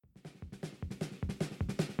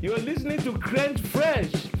You are listening to Crunch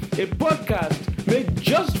Fresh, a podcast made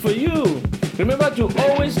just for you. Remember to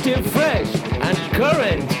always stay fresh and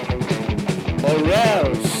current, or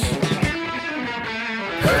else.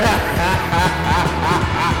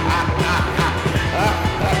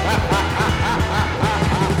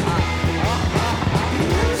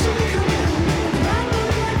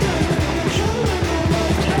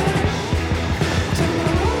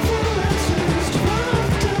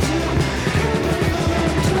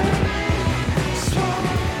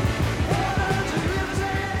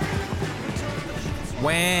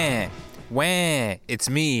 Wah, it's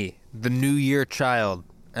me, the New Year child,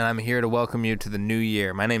 and I'm here to welcome you to the new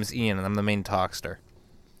year. My name's Ian, and I'm the main talkster.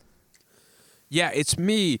 Yeah, it's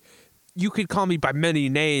me. You could call me by many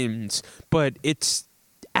names, but it's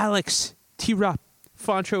Alex, T-Rup,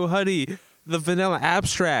 Foncho Huddy, the Vanilla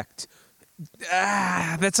Abstract.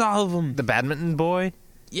 That's all of them. The badminton boy?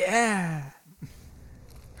 Yeah.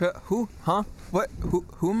 Who? Huh? What?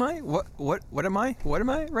 Who am I? What am I? What am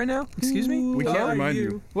I right now? Excuse me? We can't remind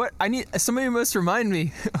you. What? Somebody must remind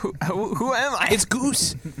me. Who am I? It's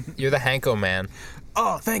Goose. You're the Hanko man.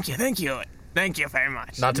 Oh, thank you very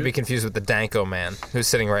much. Not to be confused with the Danko man, who's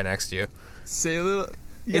sitting right next to you. Say a little.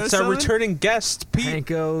 It's our returning guest, Pete.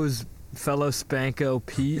 Panko's fellow Spanko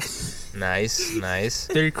Pete. Nice.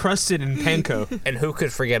 They're crusted in panko. And who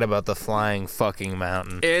could forget about the flying fucking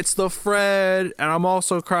mountain? It's the Fred, and I'm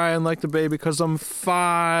also crying like the baby because I'm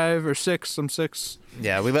 5 or 6. I'm 6.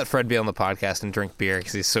 Yeah, we let Fred be on the podcast and drink beer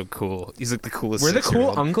because he's so cool. He's like the coolest. We're the cool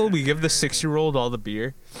 6-year-old. uncle. We give the 6-year-old all the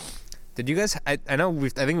beer. Did you guys? I know. I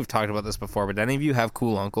think we've talked about this before, but did any of you have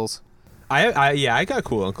cool uncles? I got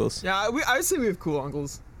cool uncles. Yeah, I would say we have cool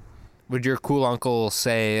uncles. Would your cool uncle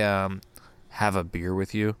say, "Have a beer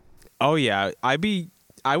with you"? Oh yeah, I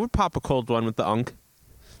would pop a cold one with the unk.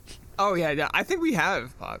 Oh yeah. I think we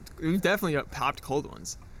have popped. We've definitely popped cold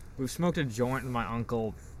ones. We've smoked a joint with my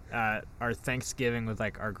uncle at our Thanksgiving with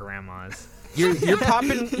like our grandmas. You're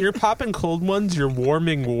popping cold ones. You're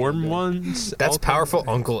warming warm ones. That's powerful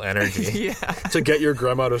uncle energy. Yeah. To get your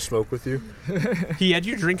grandma to smoke with you. He had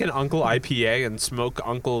you drink an Uncle IPA and smoke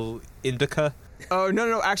Uncle Indica. Oh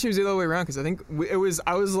no! Actually, it was the other way around because I think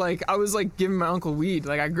I was like giving my uncle weed.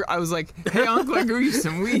 Like I was like, "Hey, uncle, I grew you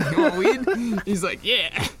some weed. You want weed?" He's like,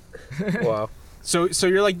 "Yeah." Wow. So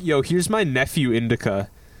you're like, "Yo, here's my nephew Indica."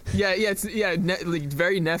 It's like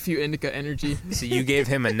very nephew indica energy. So you gave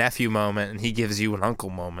him a nephew moment, and he gives you an uncle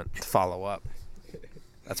moment to follow up.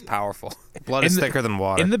 That's powerful. Blood is thicker than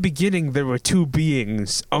water. In the beginning, there were two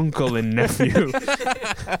beings, uncle and nephew.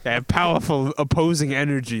 They had powerful opposing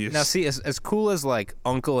energies. Now, see, as cool as like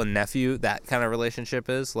uncle and nephew, that kind of relationship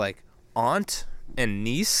is, like aunt and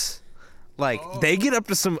niece. Like they get up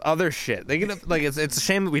to some other shit. They get up like it's a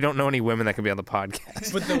shame that we don't know any women that can be on the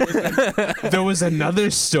podcast. But there was another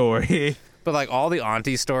story. But like all the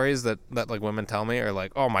auntie stories that like women tell me are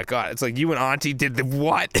like, oh my god, it's like you and auntie did the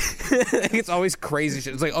what? It's always crazy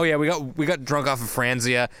shit. It's like, oh yeah, we got drunk off of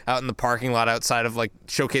Franzia out in the parking lot outside of like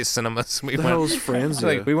Showcase Cinemas. The hell is Franzia?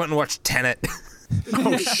 Like we went and watched Tenet.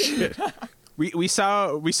 Oh shit. We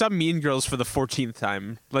saw Mean Girls for the 14th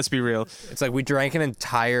time. Let's be real. It's like we drank an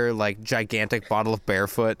entire like gigantic bottle of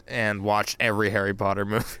Barefoot and watched every Harry Potter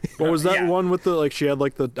movie. What was that one with the like she had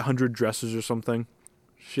like the 100 dresses or something?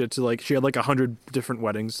 She had 100 different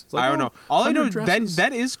weddings. Like, I don't know. All I know dresses.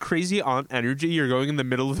 that is crazy aunt energy. You're going in the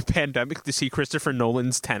middle of the pandemic to see Christopher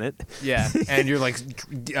Nolan's Tenet. Yeah, and you're like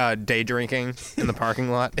day drinking in the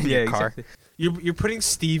parking lot in your car. Exactly. You're putting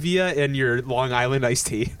stevia in your Long Island iced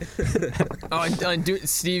tea. And do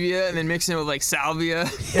stevia and then mixing it with like salvia.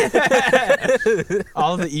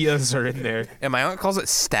 All the Eos are in there. And my aunt calls it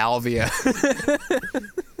Stalvia.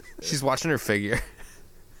 She's watching her figure.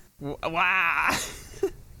 Wow.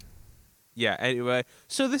 Yeah, anyway,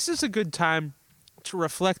 so this is a good time to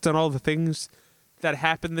reflect on all the things that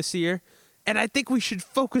happened this year, and I think we should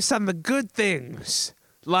focus on the good things,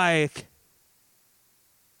 like,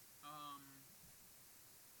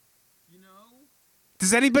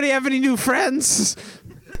 does anybody have any new friends?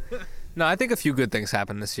 No, I think a few good things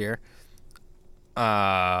happened this year.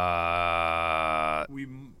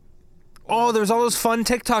 Oh, there's all those fun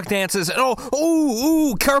TikTok dances.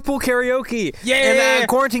 Oh, carpool karaoke. Yeah. And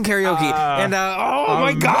quarantine karaoke. And oh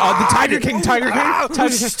my god. The Tiger King. Tiger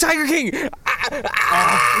King. The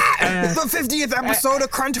 50th episode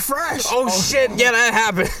of Crunch Fresh. Oh shit, yeah, that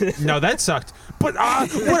happened. No, that sucked. But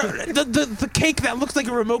the cake that looks like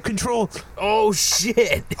a remote control. Oh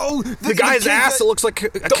shit. Oh, the guy's ass that looks like a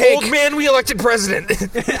the cake. old man we elected president.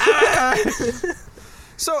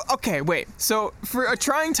 So, okay, wait. So, for a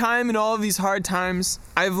trying time in all of these hard times,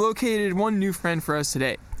 I've located one new friend for us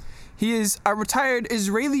today. He is a retired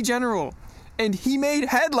Israeli general, and he made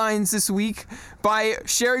headlines this week by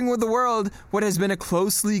sharing with the world what has been a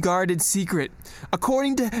closely guarded secret.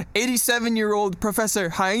 According to 87-year-old Professor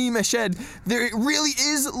Haim Eshed, there really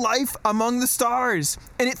is life among the stars,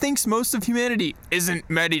 and it thinks most of humanity isn't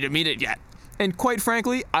ready to meet it yet. And quite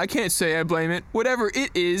frankly, I can't say I blame it, whatever it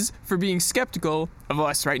is, for being skeptical of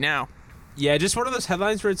us right now. Yeah, just one of those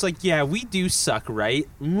headlines where it's like, yeah, we do suck, right?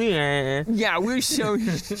 Meh. Yeah, we're so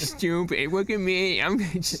stupid. Look at me. I'm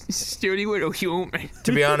just a stupid little human.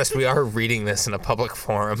 To be honest, we are reading this in a public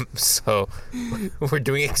forum, so we're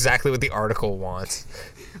doing exactly what the article wants.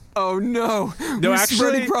 Oh no. No, We're actually-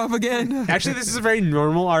 spreading propaganda. Actually, this is a very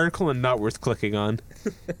normal article and not worth clicking on.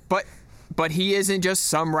 But he isn't just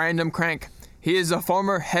some random crank. He is a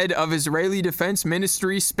former head of Israeli Defense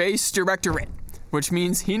Ministry Space Directorate, which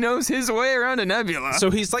means he knows his way around a nebula.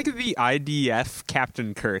 So he's like the IDF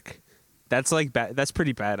Captain Kirk. That's like that's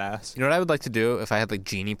pretty badass. You know what I would like to do if I had like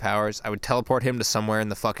genie powers? I would teleport him to somewhere in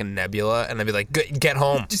the fucking nebula, and I'd be like, get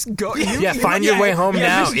home. Just go. Yeah, find your way home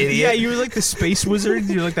now, idiot. Yeah, you're like the space wizard.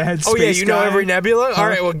 You're like the head space Oh yeah, you know guy. every nebula? All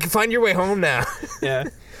right, well, find your way home now. Yeah.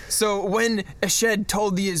 So when Eshed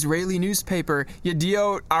told the Israeli newspaper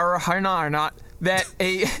Yediot Ahronoth that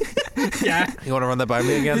Yeah. You want to run that by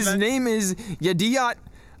me again? his name is Yediot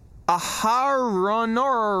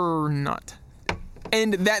Ahronoth,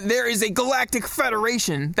 and that there is a galactic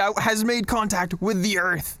federation that has made contact with the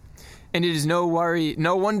Earth. And it is no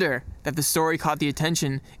wonder that the story caught the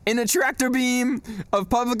attention in a tractor beam of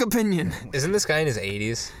public opinion. Isn't this guy in his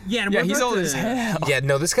 80s? Yeah, Yeah, he's old as hell. Yeah,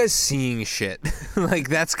 no, this guy's seeing shit. Like,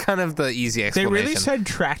 that's kind of the easy They explanation. really said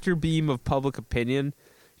tractor beam of public opinion.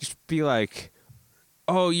 Just be like,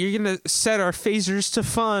 oh, you're going to set our phasers to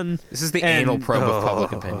fun. This is the And- anal probe of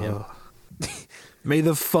public opinion. May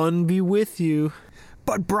the fun be with you.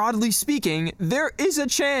 But broadly speaking, there is a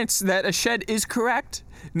chance that Eshed is correct.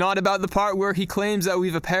 Not about the part where he claims that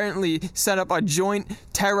we've apparently set up a joint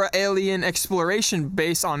Terra-alien exploration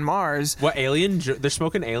base on Mars. What, alien? They're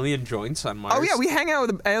smoking alien joints on Mars? Oh yeah, we hang out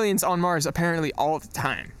with aliens on Mars apparently all the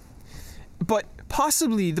time. But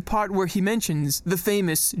possibly the part where he mentions the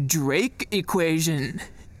famous Drake equation,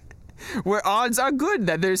 where odds are good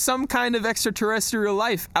that there's some kind of extraterrestrial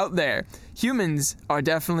life out there. Humans are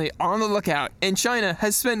definitely on the lookout, and China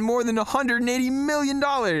has spent more than $180 million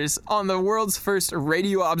on the world's first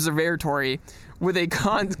radio observatory with a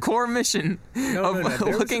core mission of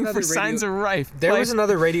looking for signs of life. There was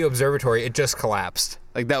another radio observatory. It just collapsed.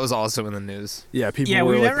 Like, that was also in the news. Yeah, people Yeah,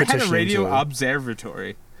 were we like never had a petitioning radio to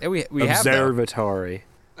observatory. Yeah, we have that. observatory.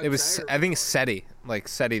 It was, I think, SETI. Like,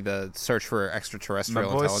 SETI, the search for My extraterrestrial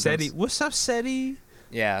boy intelligence. SETI. What's up, SETI?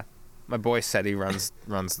 Yeah. My boy SETI runs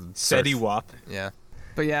the SETI search. WAP. Yeah.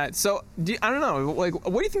 But yeah, so I don't know. Like,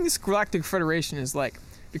 what do you think this Galactic Federation is like?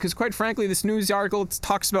 Because quite frankly, this news article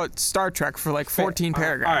talks about Star Trek for like 14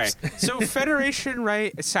 paragraphs. All right. So Federation,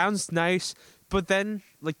 right? It sounds nice, but then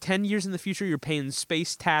like 10 years in the future, you're paying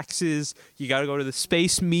space taxes. You got to go to the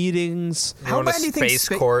space meetings. How bad about do you think space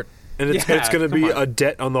court? And it's Yeah, going to be come on. a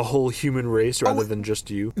debt on the whole human race rather than just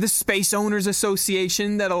you. The Space Owners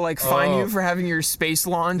Association that'll like fine you for having your space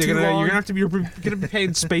lawn too long. You're gonna be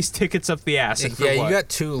paying space tickets up the ass. And for Yeah, what? you got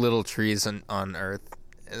two little trees on Earth,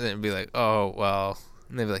 and then it'd be like, oh well,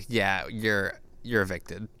 and they'd be like, yeah, you're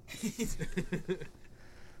evicted.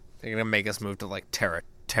 They're gonna make us move to like Terra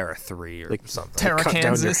 3 or Like, something. Terra Cut down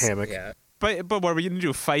your Kansas. hammock. Yeah. But what are we gonna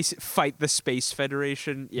do? Fight the Space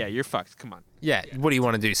Federation? Yeah, you're fucked. Come on. Yeah. What do you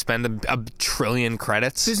want to do? Spend a trillion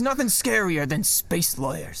credits? There's nothing scarier than space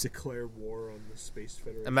lawyers. Declare war on the Space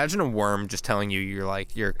Federation. Imagine a worm just telling you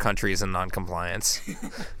your country is in non-compliance.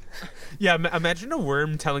 Yeah, imagine a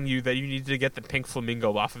worm telling you that you need to get the pink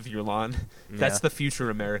flamingo off of your lawn. That's Yeah. the future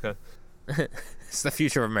America. It's the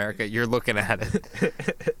future of America. You're looking at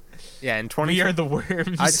it. Yeah, in 20. We are the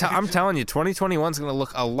worms. I'm telling you, 2021 is going to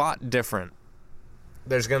look a lot different.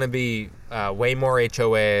 There's going to be way more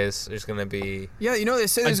HOAs. There's going to be... Yeah, you know they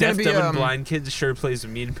say a there's deaf, going to be dumb, and blind kid sure plays a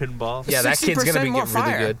mean pinball. Yeah, that kid's going to 60% be more getting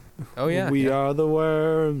really fire. good. Oh, yeah. We are the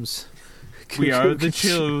worms. We are the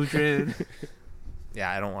children.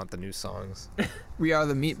 Yeah, I don't want the new songs. We are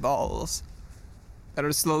the meatballs that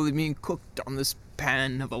are slowly being cooked on this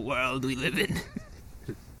pan of a world we live in.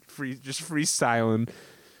 Just freestyling.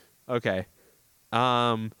 Okay.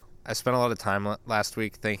 I spent a lot of time last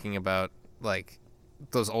week thinking about, like,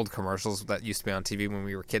 those old commercials that used to be on TV when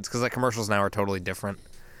we were kids, because, like, commercials now are totally different.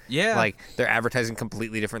 Yeah. Like, they're advertising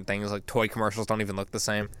completely different things. Like, toy commercials don't even look the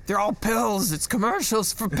same. They're all pills. It's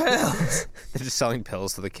commercials for pills. They're just selling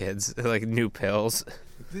pills to the kids. They're, like, new pills.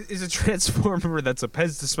 is a transformer that's a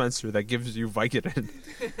Pez dispenser that gives you Vicodin.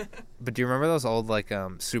 But do you remember those old like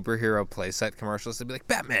superhero playset commercials? They'd be like,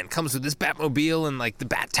 Batman comes with this Batmobile and like the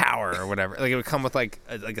Bat Tower or whatever. Like it would come with like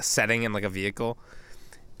a setting and like a vehicle.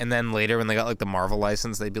 And then later when they got like the Marvel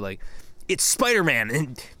license, they'd be like, it's Spider-Man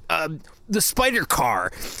and the spider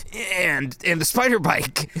car and the spider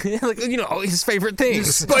bike. Like, you know, his favorite things.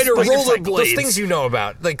 The spider rollerblades. Those things you know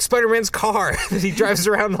about. Like Spider-Man's car that he drives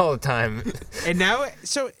around all the time. And now,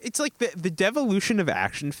 so it's like the devolution of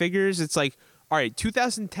action figures. It's like, all right,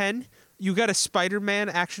 2010, you got a Spider-Man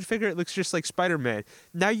action figure. It looks just like Spider-Man.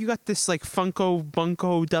 Now you got this like Funko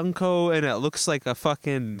Bunko Dunko, and it looks like a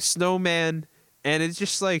fucking snowman. And it's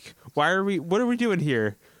just like, what are we doing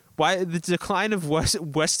here? Why the decline of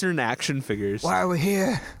Western action figures? Why are we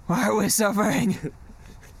here? Why are we suffering?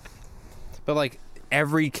 But like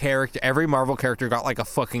every Marvel character got like a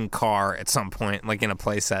fucking car at some point, like in a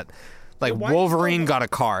playset. Like Wolverine got a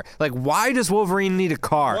car. Like, why does Wolverine need a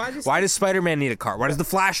car? Why does Spider-Man need a car? Why does the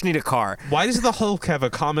Flash need a car? Why does the Hulk have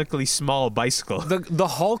a comically small bicycle? The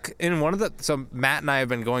Hulk in one of the so Matt and I have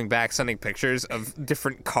been going back sending pictures of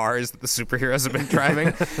different cars that the superheroes have been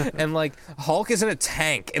driving, and like Hulk is in a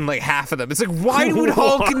tank in like half of them. It's like, why would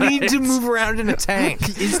Hulk need to move around in a tank?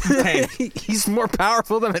 He's the tank. He's more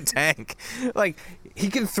powerful than a tank. Like, he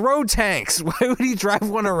can throw tanks. Why would he drive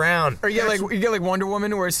one around? Or you get like Wonder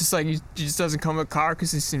Woman, where it's just like he just doesn't come with a car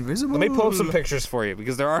because it's invisible. Let me pull up some pictures for you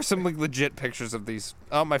because there are some like legit pictures of these.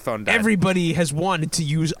 Oh, my phone died. Everybody has wanted to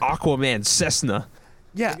use Aquaman's Cessna.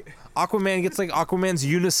 Yeah, Aquaman gets like Aquaman's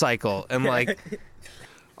unicycle and like.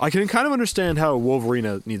 I can kind of understand how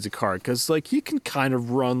Wolverine needs a car because, like, he can kind of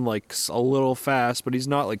run like a little fast, but he's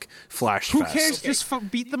not like Flash Who fast. cares?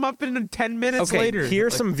 Just beat them up in 10 minutes Okay, later.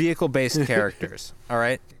 here's some vehicle-based characters. All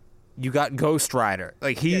right, you got Ghost Rider.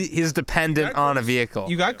 Like he's dependent on a vehicle.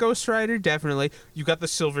 You got Ghost Rider, definitely. You got the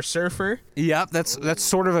Silver Surfer. Yep, that's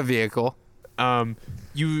sort of a vehicle.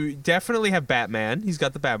 You definitely have Batman. He's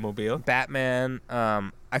got the Batmobile. Batman.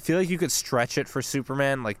 I feel like you could stretch it for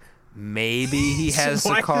Superman. Like maybe he has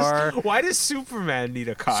a car. Why does Superman need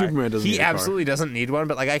a car? Superman doesn't. He need a car. absolutely doesn't need one,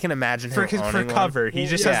 but like I can imagine him for owning cover. one. He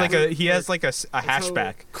just has like a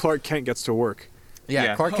hatchback. Clark Kent gets to work.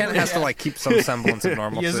 Yeah, Clark Kent has to like keep some semblance of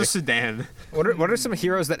normalcy. He has a sedan. What are some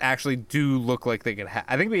heroes that actually do look like they could have?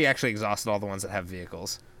 I think we actually exhausted all the ones that have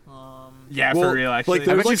vehicles. Yeah, Well, for real. Actually, like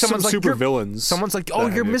there's like some someone's like, super "You're-" villains. Someone's like, that "Oh,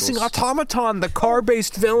 have you're missing vehicles. Automaton, the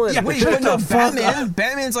car-based villain." Yeah, wait, no, Batman.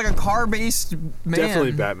 Batman's like a car-based man.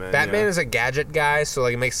 Definitely Batman. Batman yeah. is a gadget guy, so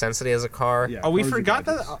like it makes sense that he has a car. Yeah. oh, we Cars are forgot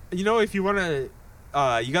gadgets. that. You know, if you want to,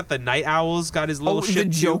 you got the Night Owl's got his little Oh, ship the too.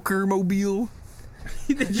 Joker mobile.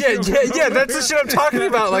 Yeah, that's the shit I'm talking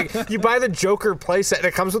about. Like, you buy the Joker playset and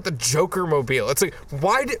it comes with the Joker mobile. It's like,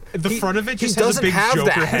 why did The front of it he just has a doesn't big have Joker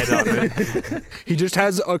that. head on it. He just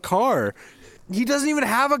has a car. He doesn't even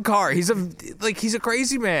have a car. He's a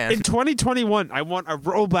crazy man. In 2021, I want a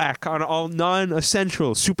rollback on all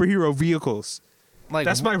non-essential superhero vehicles. Like,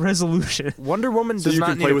 That's my resolution. Wonder Woman So does you not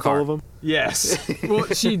can need play a with car. all of them. Yes. Well,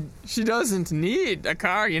 she doesn't need a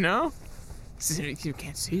car, you know. You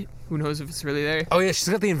can't see it. Who knows if it's really there? Oh yeah, she's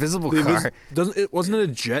got the invisible The car. wasn't it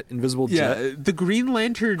a jet? Invisible jet. Yeah, the Green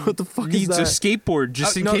Lantern What the fuck is needs a that? skateboard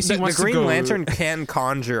just in No, case he the wants Green to go. Lantern can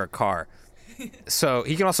conjure a car, so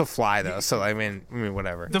he can also fly though. So I mean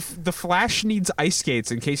whatever. The Flash needs ice skates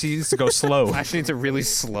in case he needs to go slow. Flash needs a really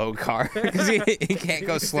slow car because he can't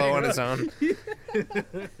go slow on his own.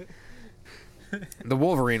 The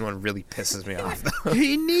Wolverine one really pisses me off, though.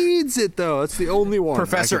 He needs it though. It's the only one.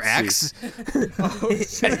 Professor I could see.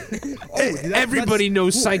 X. Everybody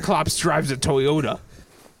knows Cyclops drives a Toyota.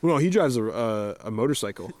 Well, no, he drives a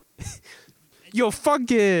motorcycle. Yo, fuck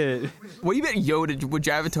it. What do you bet Yoda would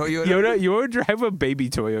drive a Toyota? You would drive a baby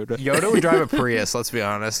Toyota. Yoda would drive a Prius. Let's be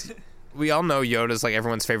honest. We all know Yoda's like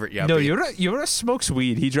everyone's favorite yuppie. No, Yoda smokes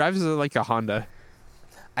weed. He drives like a Honda.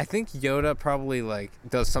 I think Yoda probably like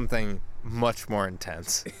does something much more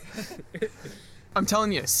intense. I'm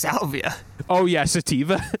telling you, salvia. Oh yeah,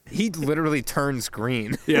 sativa. He literally turns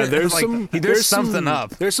green. Yeah, there's Like, some. there's something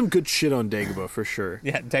up. There's some good shit on Dagobah for sure.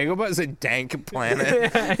 Yeah, Dagobah is a dank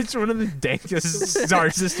planet. It's one of the dankest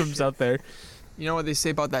star systems out there. You know what they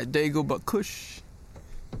say about that Dagobah Kush?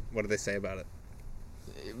 What do they say about it?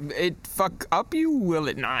 It fuck up you, will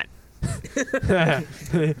it not?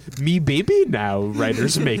 Me baby now,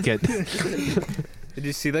 writers make it. Did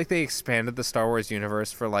you see like they expanded the Star Wars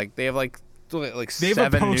universe for like they have They have a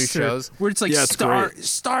 7 new poster shows? where it's like Yeah, it's great.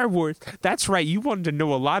 Star Wars. That's right. You wanted to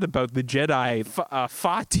know a lot about the Jedi.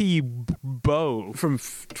 Fatih Bo. From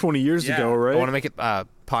 20 years ago, right? I want to make it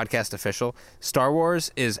podcast official. Star Wars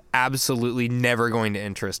is absolutely never going to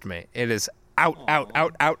interest me. It is out.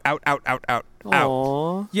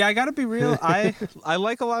 Aww. Yeah, I gotta be real. I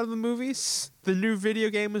like a lot of the movies. The new video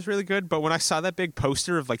game was really good, but when I saw that big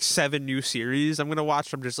poster of like 7 new series I'm gonna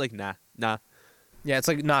watch, I'm just like, nah. Yeah, it's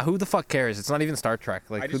like, nah, who the fuck cares? It's not even Star Trek.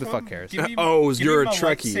 Like, who the fuck cares? Oh, you're a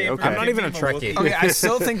Trekkie. Okay. I'm not even a Trekkie. Okay, I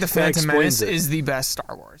still think the Phantom explains Menace it. is the best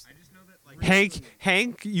Star Wars.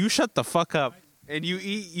 Hank, you shut the fuck up. And you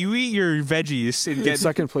eat your veggies and get It's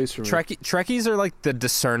second place for me. Trekkies are like the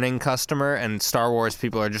discerning customer, and Star Wars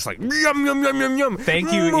people are just like, yum, yum, yum, yum, yum.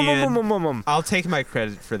 Thank you, Ian. Yum. I'll take my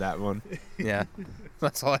credit for that one. Yeah,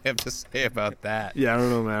 that's all I have to say about that. Yeah, I don't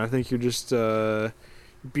know, man. I think you're just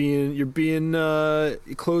being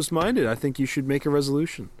closed-minded. I think you should make a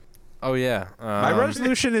resolution. Oh, yeah. My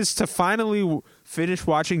resolution is to finally finish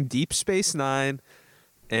watching Deep Space Nine.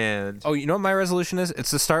 And oh, you know what my resolution is?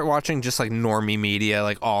 It's to start watching just like normie media,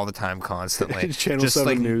 like all the time, constantly. Channel just 7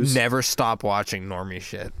 like News. never stop watching normie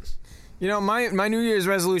shit. You know, my New Year's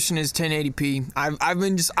resolution is 1080p. I've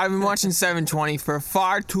been watching 720 for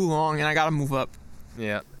far too long, and I gotta move up.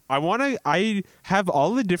 Yeah. I have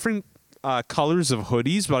all the different colors of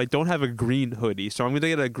hoodies, but I don't have a green hoodie. So I'm gonna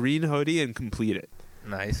get a green hoodie and complete it.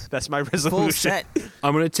 Nice. That's my resolution. Full set.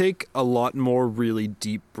 I'm going to take a lot more really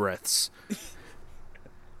deep breaths.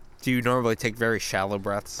 Do you normally take very shallow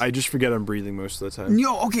breaths? I just forget I'm breathing most of the time.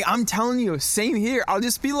 Yo, okay, I'm telling you, same here. I'll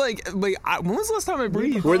just be like, when was the last time I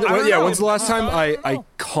breathed? When's the last time I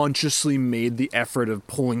consciously made the effort of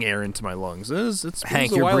pulling air into my lungs? It's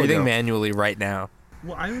Hank, a you're while breathing ago. manually right now.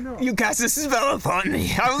 Well, I don't know. You cast this spell upon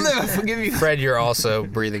me. I will never forgive you. Fred, you're also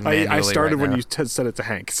breathing manually I started right when now. you said it to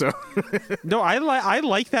Hank, so No, I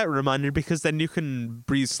like that reminder because then you can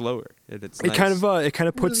breathe slower. And it's it nice. kind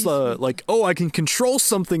of puts like, oh, I can control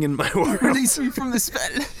something in my world. Release me from the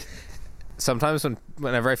spell. Sometimes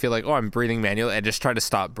whenever I feel like, oh, I'm breathing manually, I just try to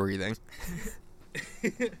stop breathing.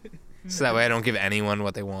 So that way I don't give anyone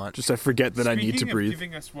what they want. Just I forget that I need to Speaking of breathe.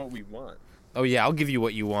 giving us what we want. Oh, yeah, I'll give you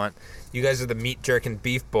what you want. You guys are the meat jerking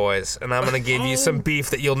beef boys, and I'm going to give you some beef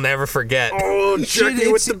that you'll never forget. Oh,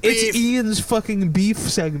 jerky with the beef. It's Ian's fucking beef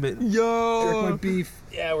segment. Yo. beef.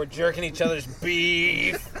 Yeah, we're jerking each other's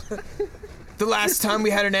beef. The last time we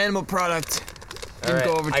had an animal product didn't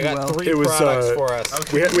go over too I got well. 3 It was, products for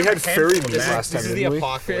us. We had fairy meat This last time, is the didn't we?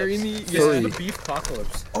 apocalypse. Fairy meat. Furry. The beef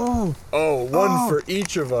apocalypse. Oh, one for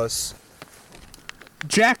each of us.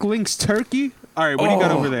 Jack Link's turkey. All right, what do you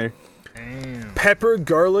got over there? Damn. Pepper,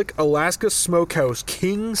 garlic, Alaska Smokehouse,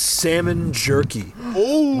 King Salmon Jerky.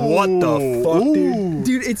 Oh, what the fuck, dude?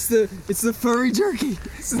 Dude, it's the furry jerky.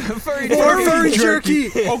 It's the furry Furry jerky.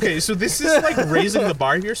 Okay, so this is like raising the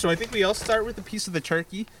bar here. So I think we all start with a piece of the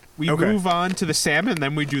turkey. We Okay. move on to the salmon,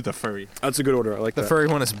 then we do the furry. That's a good order. I like The that. furry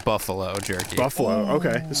one is buffalo jerky. Buffalo.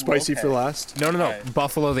 Okay. The spicy for last. No.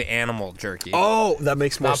 Buffalo the animal jerky. Oh, that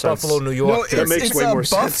makes more Not sense. Buffalo, New York No, jerky. That makes it's way a more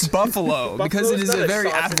buff sense. buffalo because it is a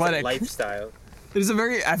very athletic. lifestyle. It is a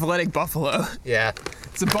very athletic buffalo. Yeah.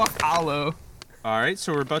 It's a buffalo. All right,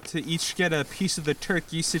 so we're about to each get a piece of the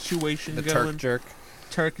turkey situation The going. Turk jerk.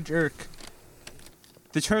 Turk jerk.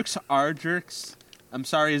 The Turks are jerks. I'm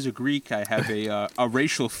sorry, as a Greek, I have a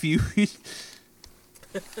racial feud.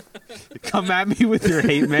 Come at me with your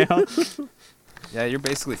hate mail. Yeah, you're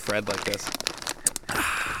basically Fred like this.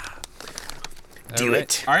 Do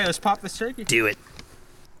it. All right, let's pop this turkey. Do it.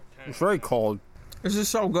 It's very cold. This is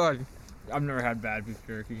so good. I've never had bad beef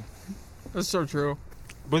jerky. That's so true.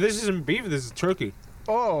 But this isn't beef, this is turkey.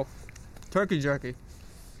 Oh, turkey jerky.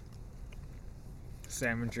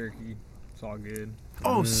 Salmon jerky. It's all good.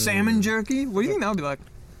 Oh, salmon jerky? What do you think that would be like?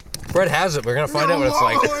 Fred has it. We're going to find out what it's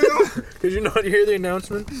like. Did you not hear the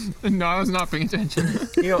announcement? No, I was not paying attention.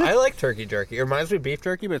 You know, I like turkey jerky. It reminds me of beef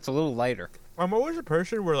jerky, but it's a little lighter. I'm always a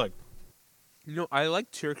person where, like, you know, I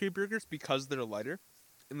like turkey burgers because they're lighter.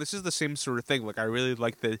 And this is the same sort of thing. Like, I really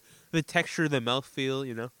like the texture, the mouthfeel,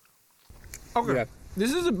 you know? Okay. Yeah.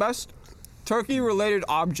 This is the best turkey-related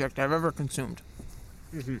object I've ever consumed.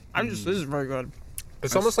 This is very good.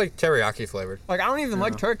 It's almost like teriyaki flavored. Like, I don't even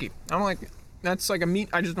like turkey. I don't like, that's like a meat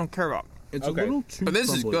I just don't care about. It's Okay. a little too But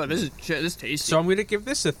this is crumbly. good. This is shit. This is tasty. So I'm gonna give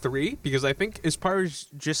this a 3 because I think as far as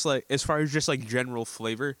just like general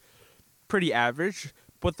flavor, pretty average.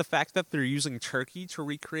 But the fact that they're using turkey to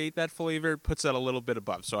recreate that flavor puts it a little bit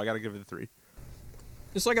above. So I gotta give it a 3.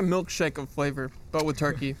 It's like a milkshake of flavor, but with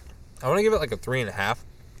turkey. I want to give it like a 3.5.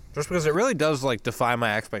 Just because it really does like defy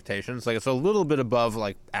my expectations. Like it's a little bit above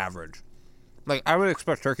like average. Like I would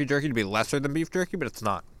expect turkey jerky to be lesser than beef jerky, but it's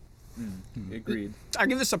not. Agreed. I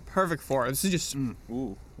give this a perfect 4. This is just,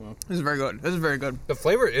 Ooh. this is very good. This is very good. The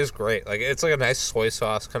flavor is great. Like it's like a nice soy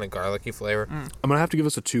sauce kind of garlicky flavor. I'm gonna have to give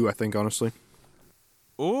this a 2. I think honestly.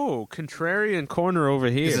 Ooh, contrarian corner over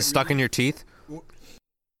here. Is it stuck in your teeth?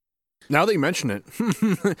 Now that you mention it,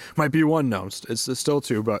 might be 1. No, it's still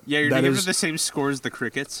 2, but Yeah, you're that gonna give is it the same score as the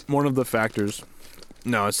crickets. one of the factors.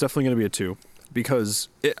 No, it's definitely going to be a 2 because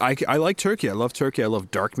I like turkey. I love turkey. I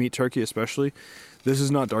love dark meat turkey especially. This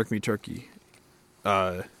is not dark meat turkey.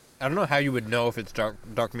 I don't know how you would know if it's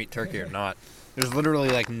dark meat turkey or not. There's literally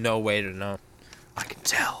like no way to know. I can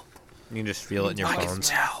tell. You can just feel it in your bones.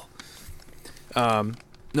 tell.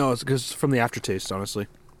 No, it's because from the aftertaste, honestly.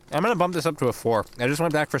 I'm gonna bump this up to a 4. I just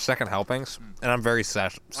went back for second helpings, and I'm very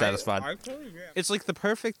satisfied. It's like the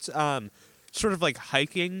perfect sort of like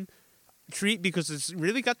hiking treat because it's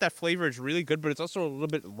really got that flavor. It's really good, but it's also a little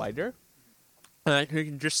bit lighter. You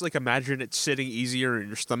can just like imagine it sitting easier in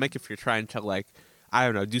your stomach if you're trying to like, I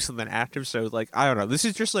don't know, do something active. So like, I don't know. This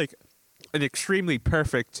is just like an extremely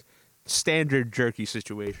perfect standard jerky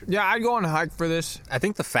situation. Yeah, I'd go on a hike for this. I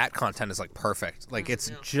think the fat content is like perfect. Like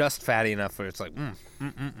it's just fatty enough where it's like,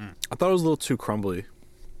 I thought it was a little too crumbly.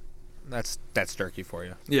 that's jerky for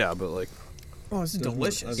you. Yeah, but like, Oh, this is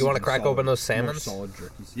delicious. You want to crack open those salmons? Solid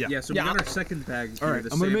jerkies. Yeah, so we got our second bag. All right,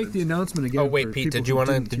 I'm gonna make the announcement again. Oh wait, Pete, did you want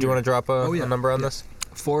to drop a number on this?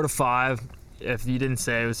 4 to 5. If you didn't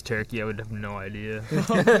say it was turkey, I would have no idea.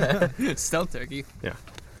 Stealth turkey. yeah.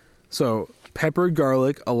 So, peppered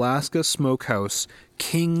garlic, Alaska Smokehouse,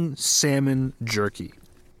 King Salmon Jerky.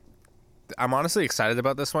 I'm honestly excited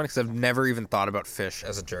about this one because I've never even thought about fish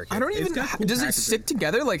as a jerky. I don't even. got cool Does it packaging. stick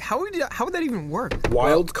together? Like, how would that even work?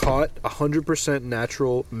 Wild caught, 100%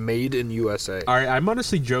 natural, made in USA. All right, I'm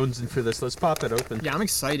honestly jonesing for this. Let's pop it open. Yeah, I'm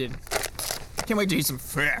excited. Can't wait to eat some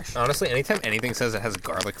fish. Honestly, anytime anything says it has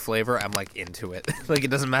garlic flavor, I'm like into it. Like it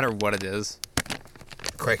doesn't matter what it is.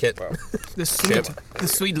 Cricket. The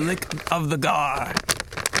sweet lick of the gar.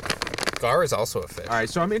 Gar is also a fish. All right,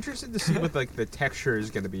 so I'm interested to see what like the texture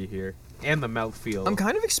is going to be here and the mouthfeel. I'm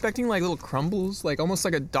kind of expecting like little crumbles, like almost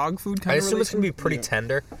like a dog food kind I of assume it's relation. gonna be pretty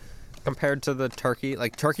tender compared to the turkey.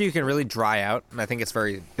 Like turkey, you can really dry out, and I think it's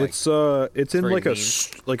very. Like, It's in very like lean.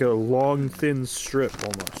 like a long thin strip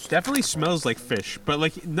almost. definitely smells like fish, but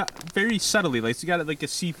like not very subtly. Like it's got like a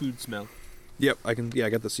seafood smell. Yep, I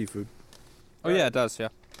got the seafood. oh yeah, it does. Yeah.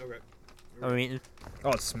 Okay. I mean, Oh,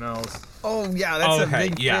 it smells. Oh yeah, that's Okay, a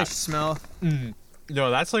big yeah. fish smell. No,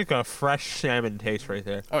 that's like a fresh salmon taste right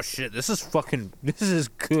there. oh shit, this is fucking. This is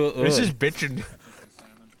good. This is bitchin'.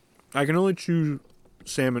 I can only chew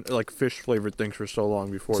salmon, like fish flavored things for so long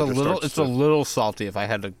before It's it a just little. starts It's to, a little salty. If I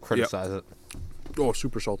had to criticize it, oh,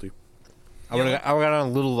 super salty. I would have got a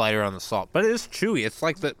little lighter on the salt, but it is chewy. It's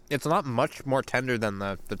like the. It's not much more tender than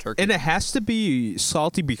the turkey. And it has to be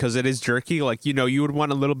salty because it is jerky. Like, you know, you would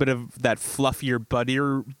want a little bit of that fluffier,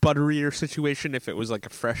 butterier situation if it was like a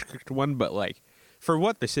fresh cooked one. But like, for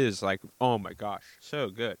what this is, like, oh my gosh, so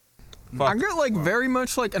good. I get like very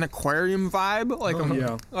much like an aquarium vibe.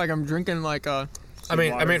 Like I'm drinking like a. I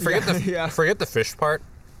mean, forget the Yeah. forget the fish part.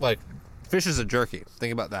 Like, fish is a jerky.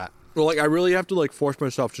 Think about that. Well, like I really have to like force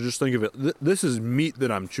myself to just think of it. This is meat that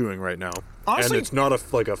I'm chewing right now, Honestly- and it's not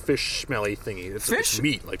like a fish smelly thingy. It's Fish-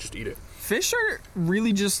 meat. Like just eat it. Fish are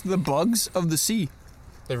really just the bugs of the sea.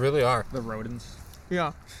 They really are. The rodents.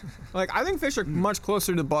 Yeah. Like I think fish are much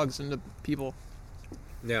closer to bugs than to people.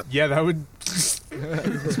 Yeah, that would.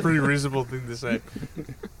 It's a pretty reasonable thing to say.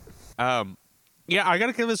 Yeah, I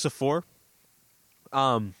gotta give this a 4.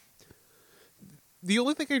 The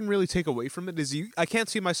only thing I can really take away from it is I can't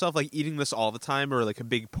see myself like eating this all the time or like a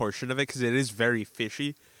big portion of it because it is very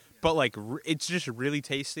fishy, but like it's just really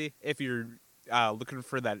tasty if you're looking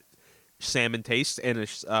for that salmon taste, and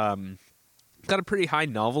it's got a pretty high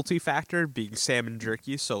novelty factor being salmon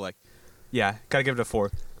jerky. So like, yeah, gotta give it a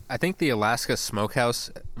 4. I think the Alaska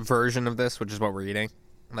Smokehouse version of this, which is what we're eating,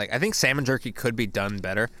 like I think salmon jerky could be done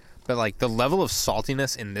better, but like the level of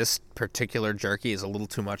saltiness in this particular jerky is a little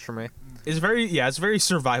too much for me. It's very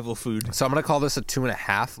survival food. So I'm gonna call this a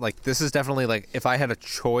 2.5. Like this is definitely like if I had a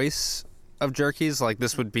choice of jerkies, like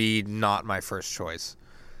this would be not my first choice.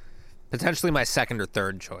 Potentially my second or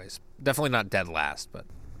third choice. Definitely not dead last, but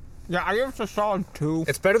Yeah, I give it a solid 2.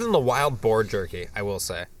 it's better than the wild boar jerky, I will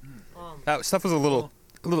say. That stuff was a little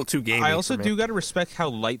too gamey. I also for me. do gotta respect how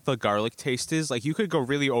light the garlic taste is. Like you could go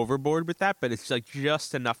really overboard with that, but it's like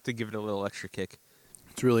just enough to give it a little extra kick.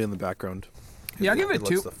 It's really in the background. Yeah, I'll give it a lets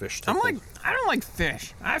 2. the fish I'm tickle. like, I don't like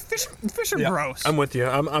fish. Fish are gross. I'm with you.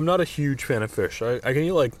 I'm not a huge fan of fish. I can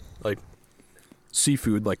eat like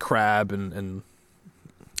seafood, like crab and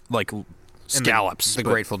like scallops. The but-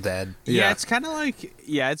 Grateful Dead. Yeah, it's kind of like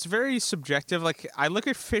it's very subjective. Like I look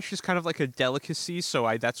at fish as kind of like a delicacy,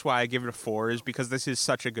 so that's why I give it a 4, is because this is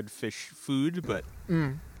such a good fish food. But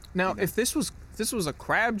Now, if this was a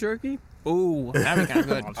crab jerky, Ooh, that'd be kind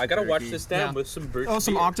of good. I gotta watch Jerky. this down Yeah. with some birch. Oh,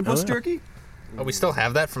 some beer. octopus jerky? Oh, we still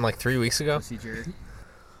have that from like 3 weeks ago. Pussy jerky.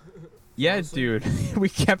 Yeah, dude. We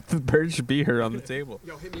kept the birch beer on the table.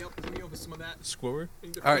 Yo, hit me up with some of that. Squirt.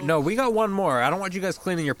 All right, no, we got one more. I don't want you guys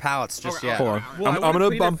cleaning your palates just yet. Hold on. Well, I'm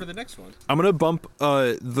gonna bump. for the next one. I'm gonna bump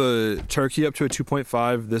the turkey up to a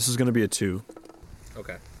 2.5. This is gonna be a 2.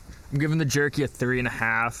 Okay. I'm giving the jerky a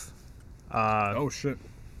 3.5. Oh shit.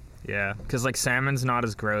 Yeah, because like salmon's not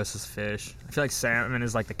as gross as fish. I feel like salmon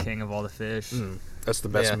is like the king of all the fish. That's the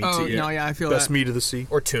best Yeah. meat Oh, to eat. no, yeah, I feel Best that. meat of the sea.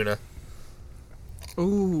 Or tuna.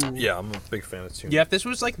 Ooh. Yeah, I'm a big fan of tuna. Yeah, if this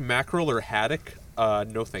was like mackerel or haddock,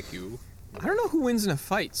 no thank you. I don't know who wins in a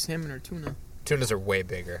fight, salmon or tuna. Tunas are way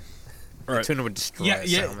bigger. All right. Tuna would destroy a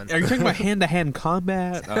salmon. Are you talking about hand-to-hand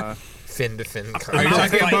combat? Fin to fin. Are you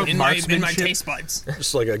talking about in my marksmanship? taste buds.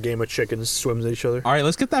 Just like a game of chickens swims at each other. All right,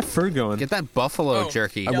 let's get that fur going. Get that buffalo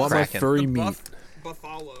jerky. I want my cracking. furry meat.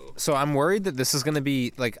 Buffalo. So I'm worried that this is going to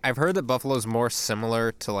be like I've heard that buffalo's more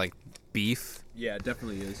similar to like beef. Yeah, it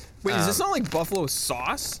definitely is. Wait, is this not like buffalo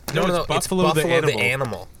sauce? No, it's Buffalo the the animal.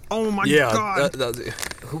 animal. Oh my Yeah, god.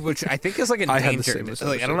 Which I think is like I had the endangered. same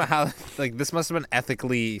Like I don't know how. Like this must have been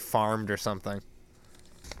ethically farmed or something.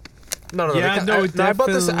 No, Yeah, because no, I bought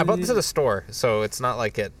this. I bought definitely- this at a store, so it's not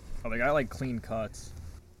like it. Oh, they got like clean cuts.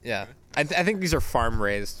 Yeah, I think these are farm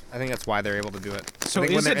raised. I think that's why they're able to do it. So I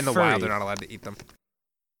think when is they're it in the furry? wild, they're not allowed to eat them.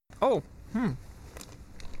 Oh,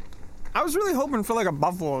 I was really hoping for like a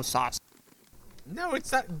buffalo sauce. No,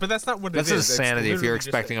 it's not. But that's not what That's it is. insanity if It's you're literally just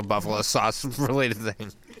expecting a buffalo sauce related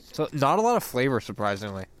thing. So not a lot of flavor,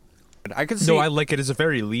 surprisingly. I could see No, I like it. It's a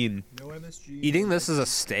very lean. eating this as a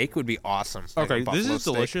steak would be awesome. like a Okay, this buffalo is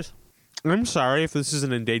steak. delicious. I'm sorry if this is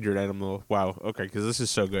an endangered animal. Wow. Okay, because this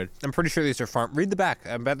is so good. I'm pretty sure these are farm. Read the back.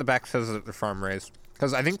 I bet the back says that they're farm raised.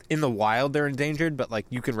 Because I think in the wild they're endangered, but like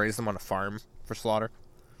you can raise them on a farm for slaughter.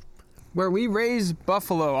 Where we raise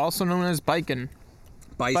buffalo, also known as bison.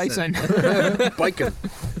 Bison. Bacon.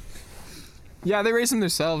 Yeah, they raise them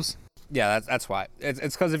themselves. Yeah, that's why. It's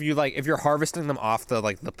because if if you're harvesting them off the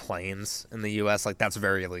the plains in the U.S., like that's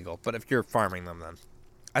very illegal. But if you're farming them,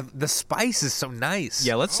 then the spice is so nice.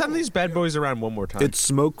 Yeah, let's send these bad boys around one more time. It's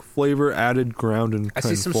smoke flavor added ground and I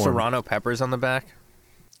see some serrano peppers on the back.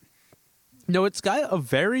 No, it's got a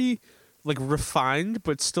very refined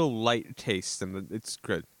but still light taste, and it's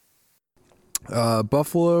good.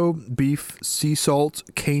 Buffalo, beef, sea salt,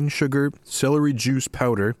 cane sugar, celery juice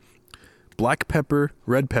powder, black pepper,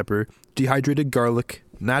 red pepper, dehydrated garlic,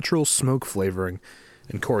 natural smoke flavoring,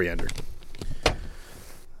 and coriander.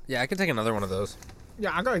 Yeah, I could take another one of those.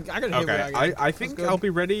 Yeah, I gotta hit Okay, what I think good. I'll be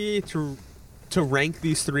ready to rank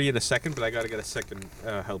these three in a second, but I gotta get a second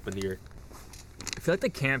help in here. I feel like they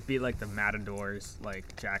can't beat like the Matadors,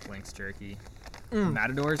 like Jack Link's jerky. The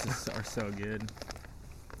Matadors are so good.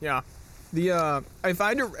 Yeah. The if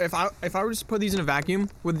I were to put these in a vacuum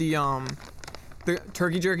with the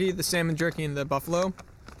turkey jerky, the salmon jerky, and the buffalo,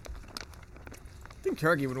 I think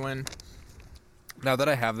turkey would win. Now that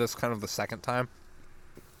I have this kind of the second time,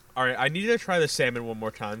 All right, I need to try the salmon one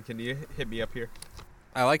more time. Can you hit me up here?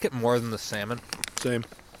 I like it more than the salmon. Same.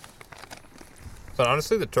 But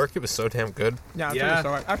honestly, the turkey was so damn good. Yeah, Yeah.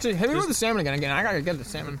 yeah. Actually, hit me with the salmon again. I gotta get the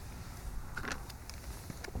salmon.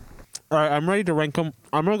 All right, I'm ready to rank them.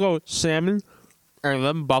 I'm gonna go salmon, and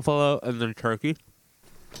then buffalo, and then turkey.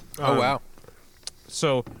 Oh wow.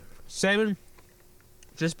 So, salmon,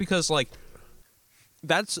 just because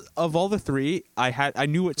that's of all the three, I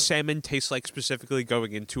knew what salmon tastes like specifically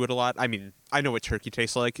going into it a lot. I mean, I know what turkey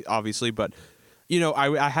tastes like, obviously, but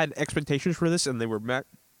I had expectations for this, and they were met.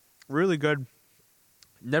 Really good.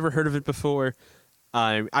 Never heard of it before.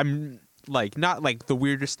 I'm not like the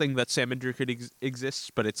weirdest thing that salmon jerky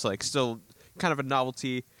exists, but it's still kind of a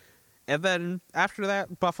novelty. And then after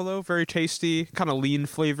that, buffalo, very tasty, kind of lean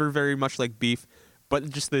flavor, very much like beef, but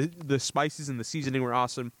just the spices and the seasoning were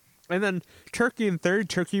awesome. And then turkey in third.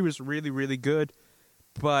 Turkey was really, really good,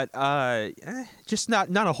 but just not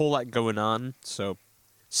a whole lot going on. So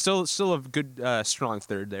still a good strong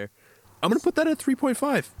third there. I'm gonna put that at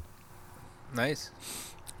 3.5. Nice.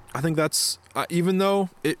 I think that's even though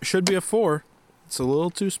it should be a 4, it's a little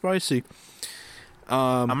too spicy.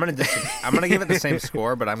 I'm gonna give it the same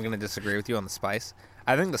score, but I'm gonna disagree with you on the spice.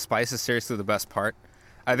 I think the spice is seriously the best part.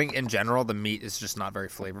 I think in general the meat is just not very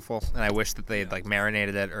flavorful, and I wish that they had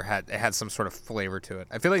marinated it or had some sort of flavor to it.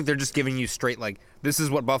 I feel like they're just giving you straight this is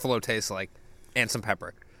what buffalo tastes like, and some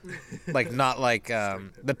pepper. Not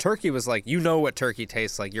the turkey was what turkey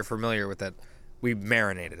tastes like. You're familiar with it. We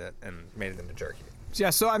marinated it and made it into jerky. So, yeah,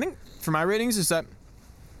 so I think for my ratings is that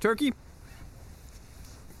turkey,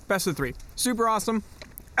 best of 3. Super awesome.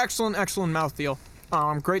 Excellent mouthfeel.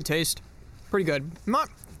 Great taste. Pretty good. Not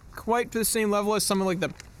quite to the same level as some of like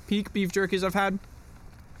the peak beef jerkies I've had.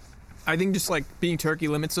 I think just like being turkey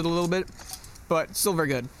limits it a little bit, but still very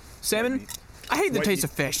good. Salmon, I hate the taste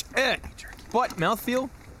of fish. But mouthfeel,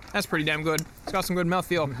 that's pretty damn good. It's got some good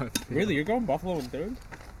mouthfeel. Really, you're going buffalo and third?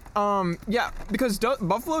 Yeah, because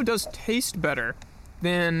buffalo does taste better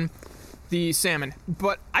than the salmon,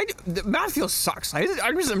 but the mouthfeel sucks. I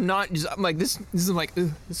just am not. I'm like this is like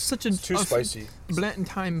it's such a Too spicy. Bland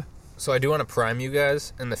time. So I do want to prime you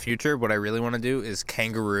guys in the future. What I really want to do is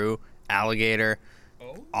kangaroo, alligator,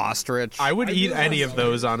 ostrich. I would eat any of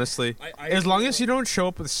those, honestly. As long as you don't show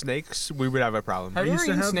up with snakes, we would have a problem. Have you ever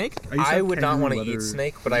eaten snake? I would not want to eat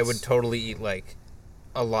snake, but I would totally eat like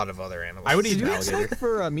a lot of other animals. I would Did eat you eat alligator. snake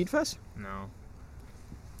for Meat Fest? No.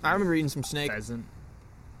 I remember eating some snake. Pheasant.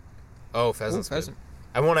 Oh, pheasant's good. Pheasant.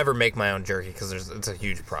 I won't ever make my own jerky because it's a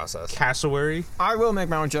huge process. Cassowary. I will make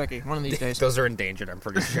my own jerky one of these days. Those are endangered, I'm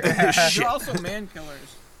pretty sure. They're also man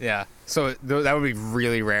killers. Yeah, so that would be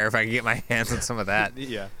really rare if I could get my hands on some of that.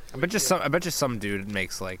 Yeah. I bet you some dude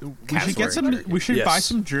makes like. We should get some. jerky. We should Yes. buy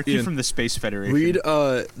some jerky Ian, from the Space Federation. Read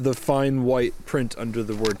the fine white print under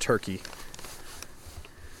the word turkey.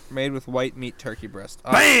 Made with white meat turkey breast.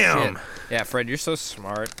 Oh, Bam! shit. Yeah, Fred, you're so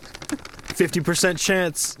smart. 50%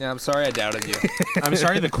 chance. Yeah, I'm sorry I doubted you. I'm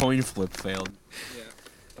sorry the coin flip failed.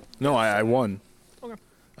 No, I won. Okay.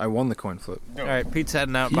 I won the coin flip. All right, Pete's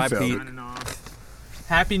heading out. He Bye, failed. Pete. Signing off.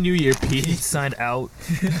 Happy New Year, Pete. Signed out.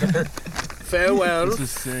 Farewell. This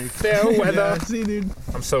was sick. Fair weather. See you, dude.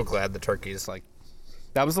 I'm so glad the turkey is like.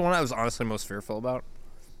 That was the one I was honestly most fearful about.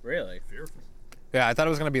 Really? Fearful. Yeah, I thought it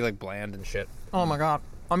was gonna be like bland and shit. Oh my god.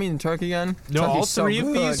 I'm eating turkey again. No, Turkey's all so three of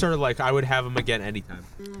these good. are like I would have them again anytime.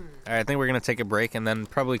 All right, I think we're gonna take a break and then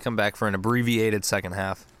probably come back for an abbreviated second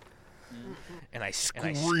half. And I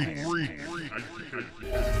scream.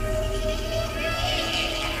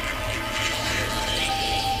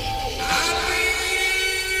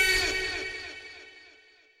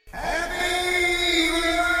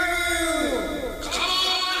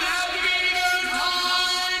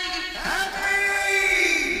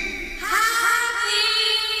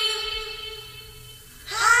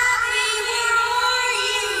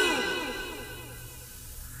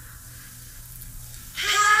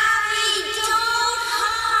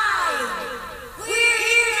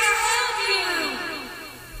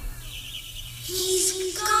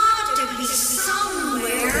 He's got to be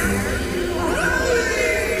somewhere.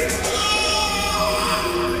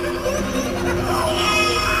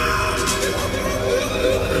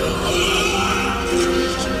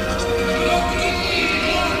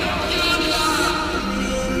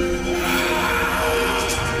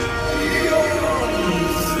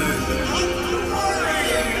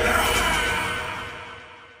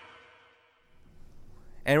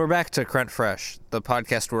 And we're back to Crent Fresh, the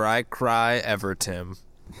podcast where I cry ever, Tim.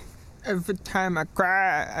 Every time I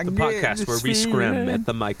cry, I The get podcast this where we scrim feeling. at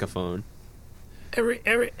the microphone.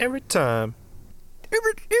 Every time.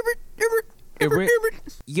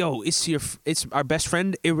 Yo, it's our best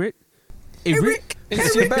friend Eric. Eric.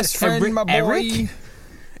 It's your best friend, my boy. Eric?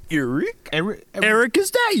 Eric,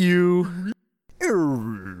 is that you?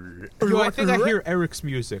 Yo, I think I hear Eric's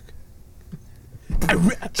music.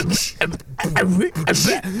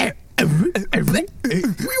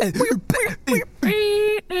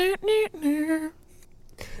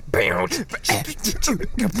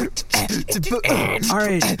 All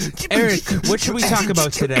right, Eric, what should we talk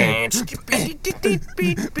about today?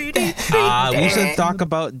 We should talk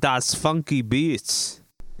about das funky beats.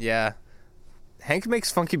 Yeah. Hank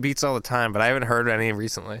makes funky beats all the time, but I haven't heard any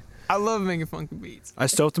recently. I love making funky beats. I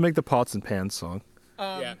still have to make the pots and pans song.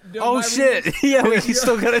 Oh, shit. Yeah, we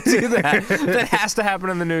still gotta do that. That has to happen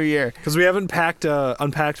in the new year. Because we haven't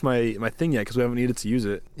unpacked my thing yet because we haven't needed to use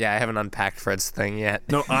it. Yeah, I haven't unpacked Fred's thing yet.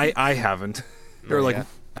 No, I haven't. Or like, yet.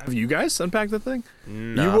 have you guys unpacked the thing?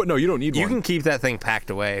 No. You don't need You one. can keep that thing packed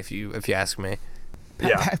away if you ask me.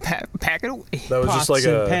 Yeah. Pack it away. That was Pots just like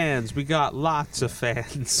and a. pans. We got lots of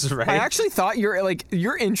fans, right? I actually thought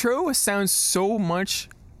your intro sounds so much.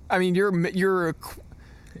 I mean, your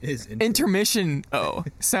intermission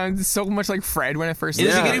sounds so much like Fred when I first. In the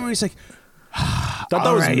listened. beginning, where he's like, Thought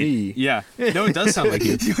that was "Alright." me. Yeah. No, it does sound like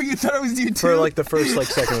you. You thought it was you too. For like the first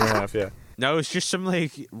second and a half, yeah. No, it's just some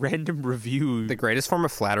like random review. The greatest form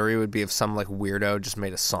of flattery would be if some like weirdo just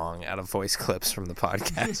made a song out of voice clips from the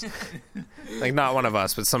podcast. Like not one of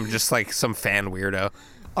us, but some fan weirdo.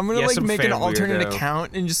 I'm gonna Yeah, like some make an fan alternate weirdo.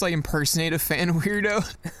 account and just like impersonate a fan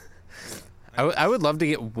weirdo. I would love to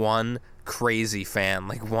get one crazy fan,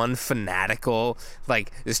 like one fanatical,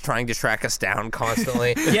 like is trying to track us down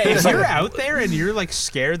constantly. Yeah, if you're out there and you're like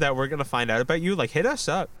scared that we're gonna find out about you, like hit us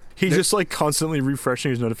up. He's just like constantly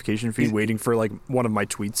refreshing his notification feed, waiting for like one of my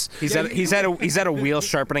tweets. He's at a wheel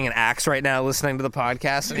sharpening an axe right now, listening to the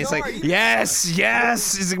podcast, and he's like, yes.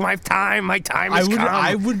 He's like, my time has come.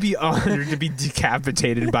 I would be honored to be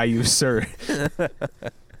decapitated by you, sir.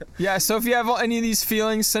 Yeah, so if you have any of these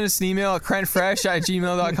feelings, send us an email at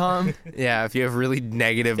crentfresh@gmail.com. Yeah, if you have really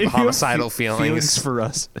negative homicidal feelings for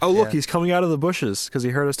us. Oh, look, he's coming out of the bushes because he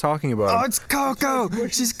heard us talking about Oh, him. it's Coco.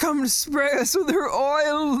 She's coming to spray us with her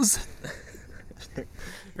oils.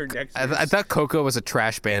 I thought Coco was a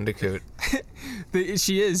trash bandicoot.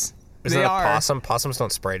 She is. Is They that a are. possum? Possums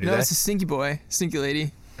don't spray, do No, they? it's a stinky boy. Stinky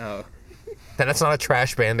lady. Oh. Then it's not a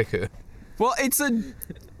trash bandicoot. Well, it's a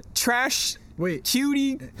trash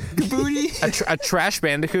cutie booty. A trash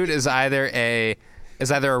bandicoot is either a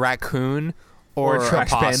raccoon or a trash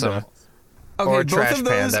possum. panda. Okay, Or a both trash of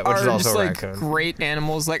those panda, which is are also just a like raccoon. great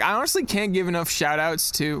animals. Like I honestly can't give enough shout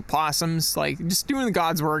outs to possums. Like just doing the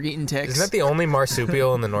God's work, eating ticks. Isn't that the only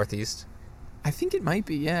marsupial in the Northeast? I think it might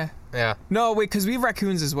be, yeah. Yeah. No, wait, because we have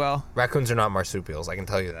raccoons as well. Raccoons are not marsupials, I can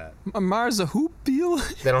tell you that. A marsupial?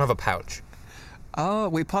 They don't have a pouch. Oh,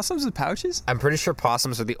 wait, possums with pouches? I'm pretty sure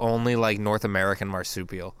possums are the only like North American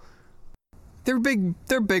marsupial. They're big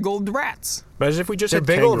old rats. Imagine if we just They're had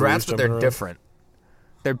big old kangaroos rats, but they're jumping around. different.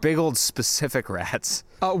 They're big old specific rats.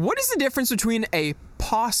 What is the difference between a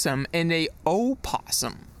possum and a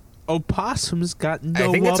opossum? Opossums got no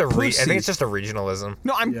I think it's pussy. I think it's just a regionalism.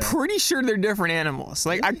 No, I'm pretty sure they're different animals.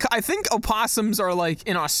 Like, I think opossums are, like,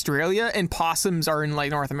 in Australia, and possums are in,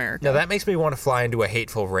 like, North America. Now that makes me want to fly into a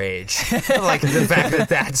hateful rage. Like the fact that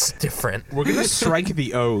that's different. We're gonna strike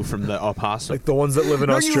the O from the opossum. Like the ones that live in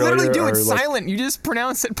No, Australia you literally do are it like silent. You just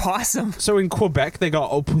pronounce it possum. So in Quebec, they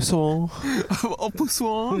got opossum.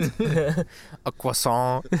 Opossum. A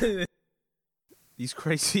croissant. These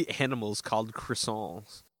crazy animals called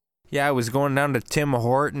croissants. Yeah, I was going down to Tim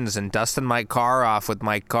Hortons and dusting my car off with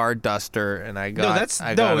my car duster, and I got that's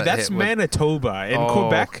hit with- Manitoba. In Oh.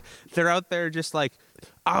 Quebec, they're out there just like,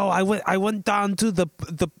 oh, I went down to the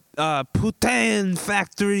poutine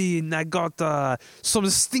factory and I got some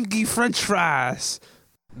stinky French fries.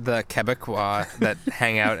 The Quebecois that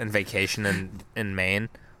hang out and vacation in Maine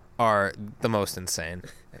are the most insane.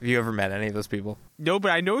 Have you ever met any of those people? No,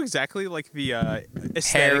 but I know exactly like the aesthetic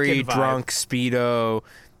Hairy, and vibe. drunk, Speedo,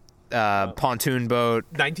 pontoon boat,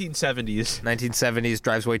 1970s. 1970s,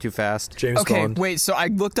 drives way too fast. James Okay, Bond. wait, so I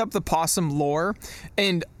looked up the possum lore,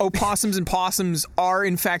 and opossums and possums are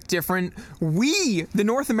in fact different. We, the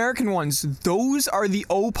North American ones, those are the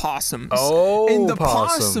opossums. And the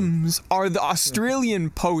possums are the Australian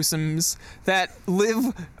possums that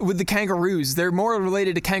live with the kangaroos. They're more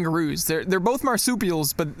related to kangaroos. They're both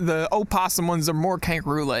marsupials, but the opossum ones are more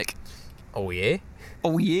kangaroo-like. Oh yeah?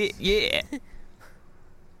 Oh, yeah.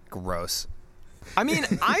 Gross. I mean,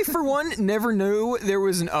 I, for one, never knew there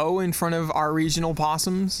was an O in front of our regional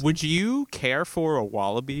possums. Would you care for a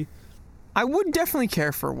wallaby? I would definitely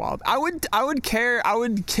care for a wallaby. I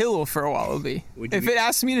would kill for a wallaby. If it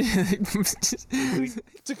asked me to...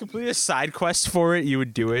 To complete a side quest for it, you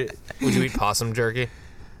would do it. Would you eat possum jerky?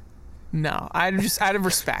 No, just out of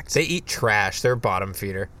respect. They eat trash. They're a bottom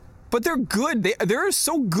feeder. But they're good. They're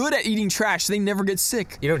so good at eating trash, they never get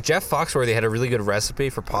sick. You know, Jeff Foxworthy had a really good recipe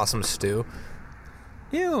for possum stew.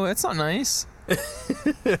 Ew, that's not nice.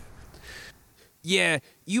 Yeah,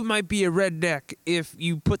 you might be a redneck if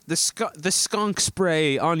you put the skunk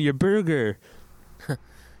spray on your burger.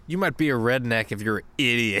 You might be a redneck if you're an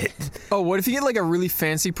idiot. Oh, what if you get like a really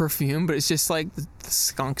fancy perfume, but it's just like the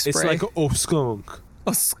skunk spray? It's like, oh, skunk.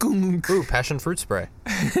 a skunk. Ooh, passion fruit spray.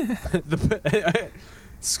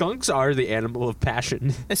 Skunks are the animal of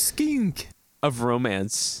passion, A skink. of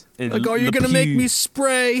romance. And Like, oh, you're gonna make me pew.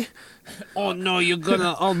 spray. Oh no, you're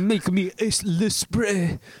gonna make me le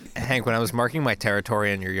spray. Hank, when I was marking my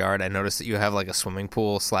territory in your yard, I noticed that you have like a swimming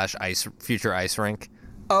pool / future ice rink.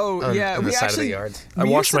 Oh yeah, on the we side of actually the yard. I we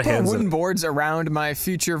washed used to my put hands in wooden it. boards around my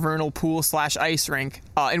future vernal pool / ice rink,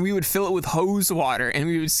 and we would fill it with hose water, and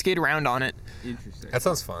we would skate around on it. That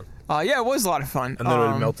sounds fun. Yeah, it was a lot of fun. And then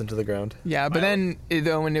it would melt into the ground. Yeah, but then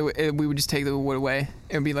when we would just take the wood away,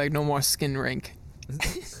 it would be like no more skin rink.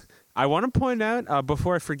 I want to point out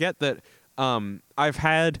before I forget that I've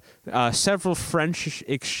had several French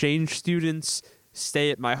exchange students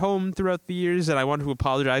stay at my home throughout the years, and I want to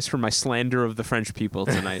apologize for my slander of the French people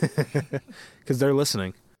tonight. Because they're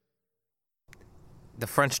listening. The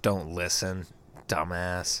French don't listen,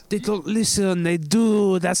 dumbass. They don't listen, they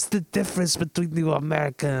do. That's the difference between you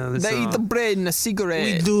Americans. They eat the bread and a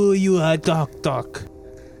cigarette. do, you a duck.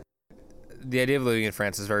 the idea of living in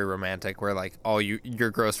France is very romantic, where like all your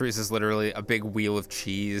groceries is literally a big wheel of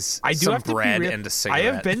cheese, I do some have to be bread, real. and a cigarette. I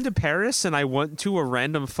have been to Paris and I went to a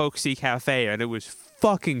random folksy cafe and it was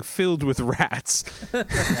fucking filled with rats.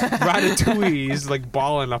 Ratatouille's like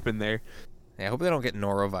balling up in there. Yeah, I hope they don't get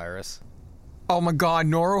norovirus. Oh my god,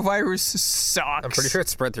 norovirus sucks. I'm pretty sure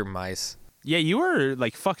it's spread through mice. Yeah, you were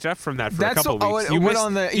like fucked up from that for That's a couple what, weeks. oh, You it went missed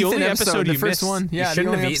on the the Ethan only episode, the you first missed. one. Yeah, You the shouldn't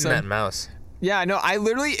only have eaten episode. that mouse. Yeah, no,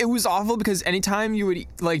 it was awful because anytime you would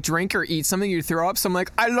like drink or eat something, you'd throw up. So I'm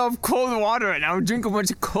like, I love cold water, and I would drink a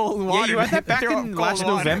bunch of cold water. Yeah, you had that back Throw up in cold last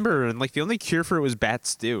water. November, and like the only cure for it was bat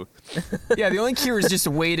stew. Yeah, the only cure is just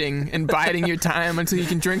waiting and biding your time until you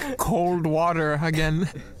can drink cold water again.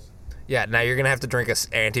 Yeah, now you're gonna have to drink a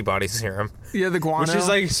antibody serum. Yeah, the guano. Which is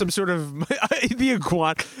like some sort of the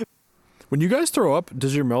iguana. When you guys throw up,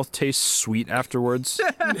 does your mouth taste sweet afterwards?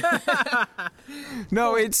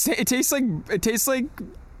 no, it tastes like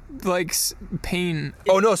pain.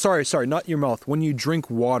 Oh no, sorry, not your mouth. When you drink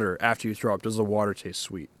water after you throw up, does the water taste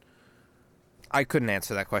sweet? I couldn't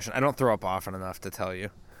answer that question. I don't throw up often enough to tell you.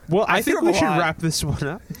 Well, I threw think up we a should lot. wrap this one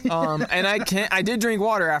up. And I did drink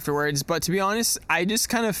water afterwards, but to be honest, I just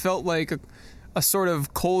kind of felt like a sort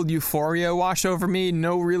of cold euphoria wash over me.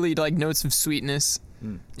 No really like notes of sweetness.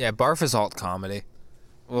 Yeah, barf is alt comedy.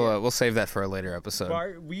 We'll save that for a later episode.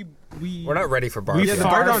 We're not ready for barf. We yet.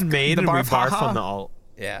 fart barf- on Maine the and we barf, barf haha. on the alt.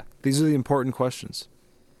 Yeah. These are the important questions.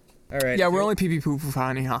 All right. Yeah, we're only pee pee poo poo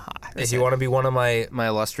funny, haha. If you want to be one of my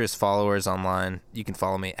illustrious followers online, you can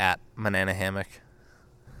follow me at Banana Hammock.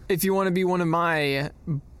 If you want to be one of my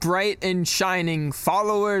bright and shining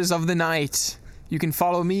followers of the night, you can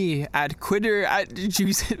follow me at Quitter at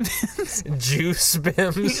Juice. Juice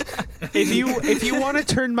Bims. If you want to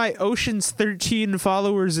turn my Ocean's 13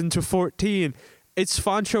 followers into 14, it's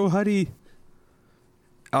Fancho Huddy.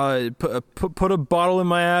 Put a bottle in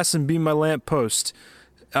my ass and be my lamppost.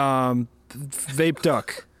 Vape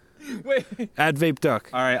duck. Wait. Add vape duck.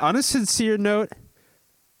 All right, on a sincere note,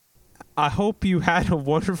 I hope you had a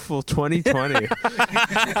wonderful 2020.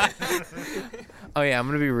 Oh yeah, I'm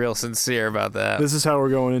gonna be real sincere about that. This is how we're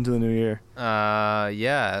going into the new year.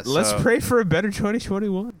 Yeah. Let's so- pray for a better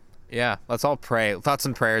 2021. Yeah, let's all pray. Thoughts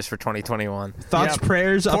and prayers for 2021. Thoughts, Yep.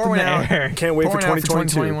 prayers up Pour in one the out. air. Can't wait for Pouring out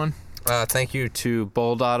 2022. Thank you to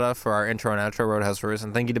Bulldada for our intro and outro, Roadhouse Ruse,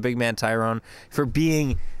 and thank you to Big Man Tyrone for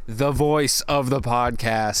being the voice of the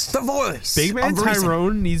podcast. The voice. Big Man of reason.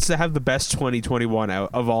 Tyrone needs to have the best 2021 out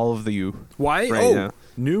of all of you. Why? Right now.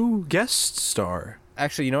 New guest star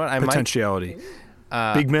Actually, you know what? I potentiality.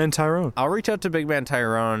 Big Man Tyrone. I'll reach out to Big Man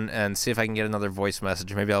Tyrone and see if I can get another voice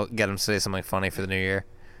message. Maybe I'll get him to say something funny for the new year.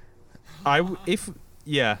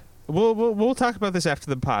 We'll talk about this after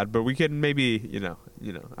the pod, but we can maybe I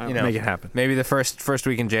don't know. Make it happen. Maybe the first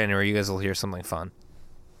week in January, you guys will hear something fun.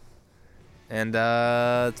 And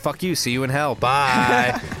fuck you. See you in hell.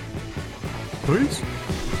 Bye. Please.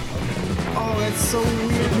 Oh, that's so weird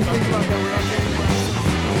to think about that. We're not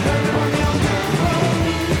getting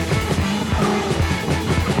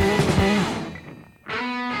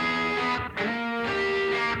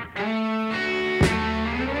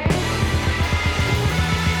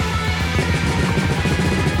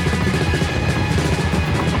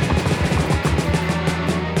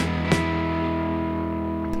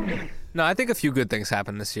No, I think a few good things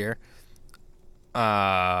happened this year.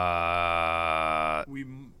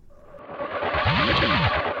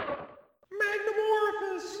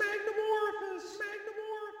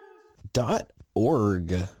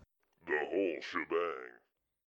 .org.